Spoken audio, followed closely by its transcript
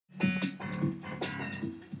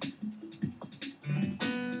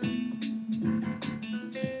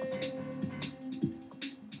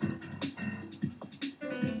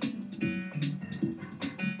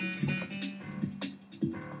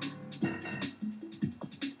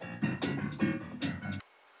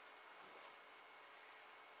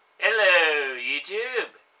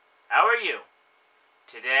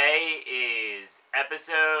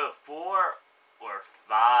episode 4 or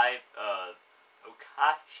 5 of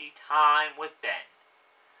OKASH Time with Ben.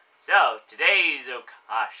 So, today's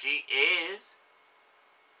OKASH is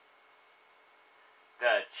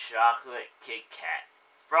the chocolate Kit Kat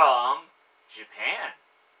from Japan.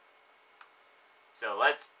 So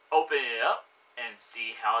let's open it up and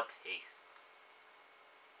see how it tastes.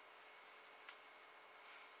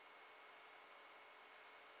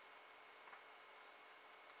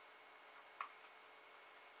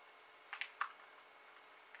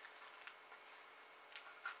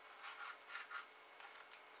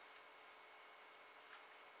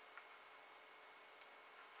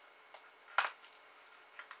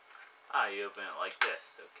 You open it like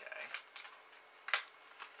this, okay.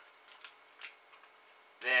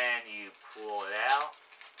 Then you pull it out,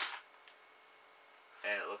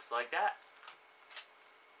 and it looks like that.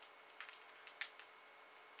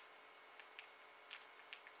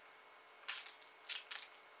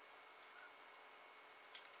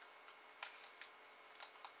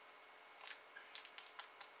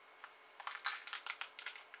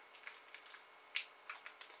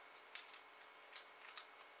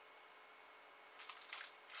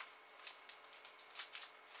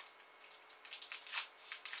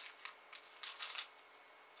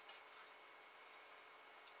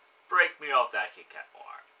 Break me off that Kit Kat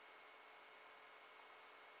bar.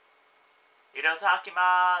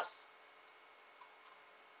 Itakimasu.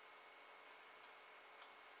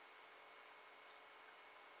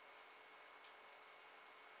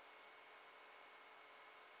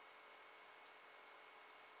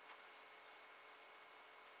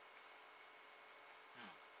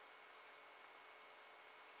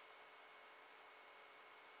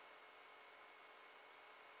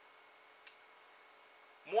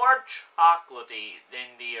 More chocolatey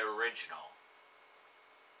than the original.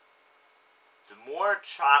 It's more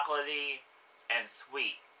chocolatey and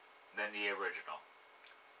sweet than the original.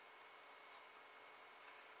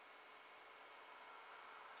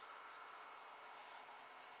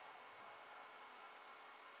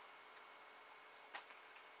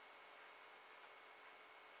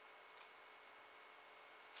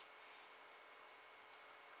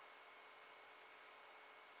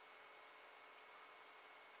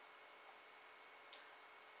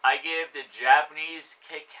 I give the Japanese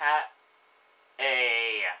Kit Kat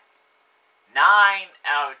a 9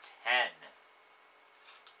 out of 10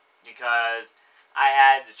 because I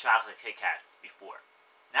had the chocolate Kit Kats before.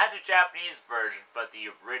 Not the Japanese version, but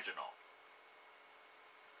the original.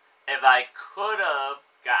 If I could have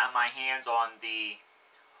gotten my hands on the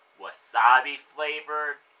wasabi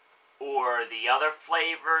flavored or the other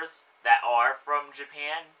flavors that are from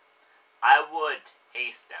Japan, I would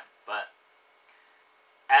taste them, but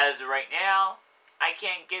as of right now, I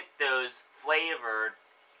can't get those flavored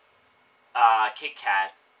Kit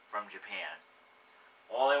Kats from Japan.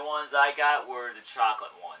 Only ones I got were the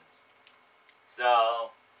chocolate ones.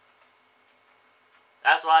 So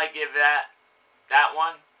that's why I give that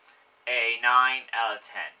one a 9 out of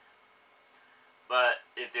 10. But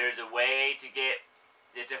if there's a way to get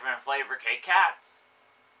the different flavor Kit Kats,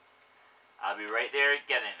 I'll be right there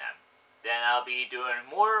getting them. Then I'll be doing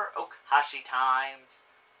more OKASH times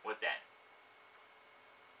with Ben.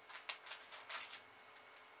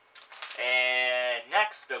 And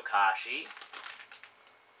next OKASH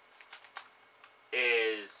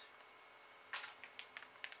is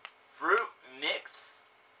Fruit Mix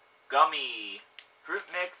Gummy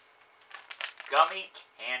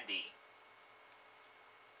Candy.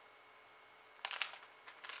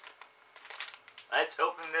 Let's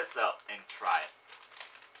open this up and try it.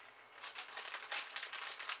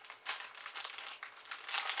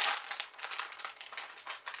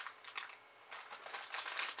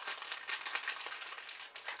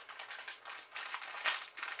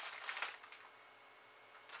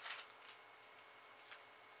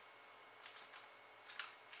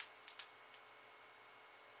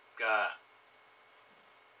 Got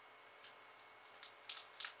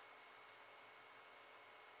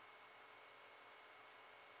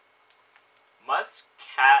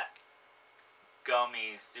Muscat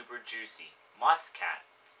Gummy Super Juicy. Muscat.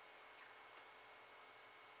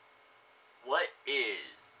 What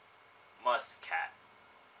is Muscat?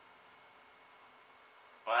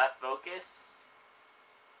 Will that focus?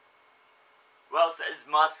 Well, it says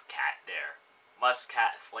Muscat there.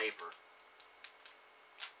 Muscat flavor.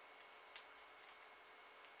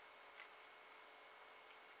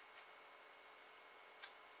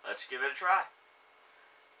 Let's give it a try.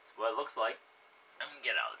 That's what it looks like. I'm gonna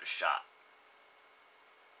get out of the shot.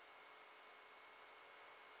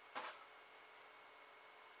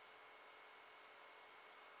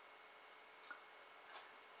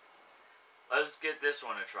 give this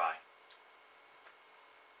one a try.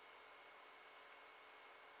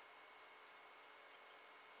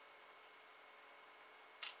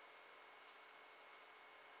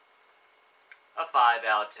 A 5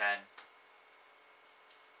 out of 10.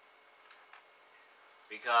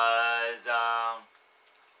 Because,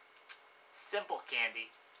 simple candy.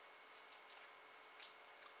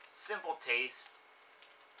 Simple taste.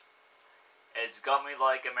 It's gummy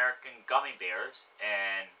like American gummy bears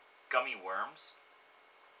and gummy worms.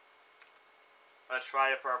 Let's try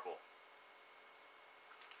the purple.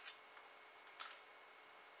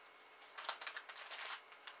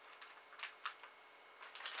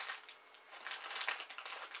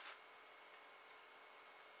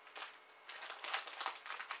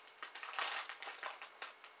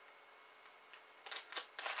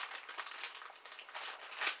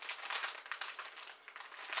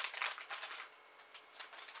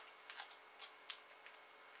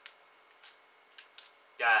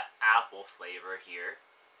 Got apple flavor here.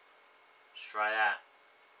 Let's try that.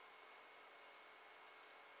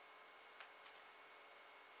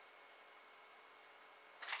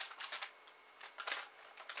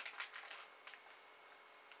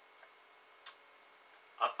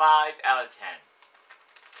 A 5 out of 10.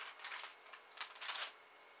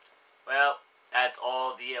 Well, that's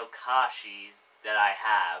all the OKASHs that I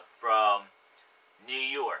have from New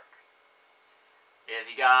York. If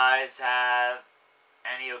you guys have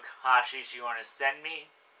any OKASHs you want to send me,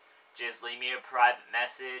 just leave me a private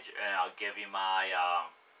message and I'll give you my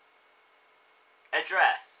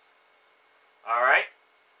address. Alright?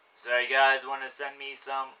 So you guys want to send me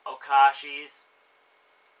some OKASHs,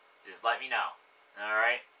 just let me know.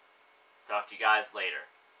 Alright? Talk to you guys later.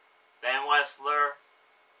 Ben Wessler,